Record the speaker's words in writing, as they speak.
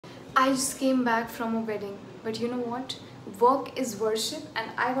I just came back from a wedding, but you know what? Work is worship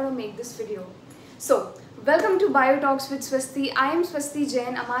and I gotta make this video. So, welcome to Bio Talks with Swasti. I am Swasti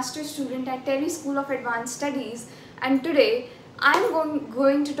Jain, a master's student at Terry School of Advanced Studies, and today I'm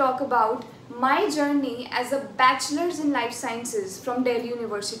going to talk about my journey as a bachelor's in life sciences from Delhi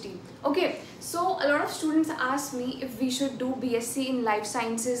University. Okay, so a lot of students ask me if we should do B.Sc in life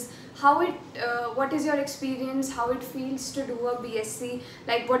sciences, what is your experience, how it feels to do a B.Sc,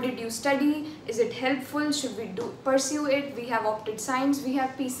 like what did you study, is it helpful, should we pursue it? We have opted science, we have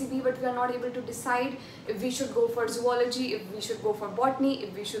PCB, but we are not able to decide if we should go for zoology, if we should go for botany,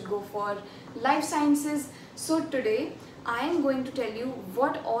 if we should go for life sciences. So today I am going to tell you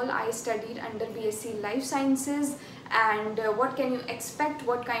what all I studied under B.Sc Life Sciences and what can you expect,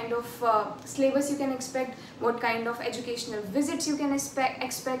 what kind of syllabus you can expect, what kind of educational visits you can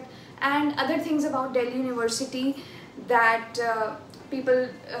expect, and other things about Delhi University that people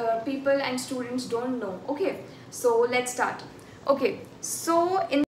and students don't know. Okay, so let's start. Okay, so in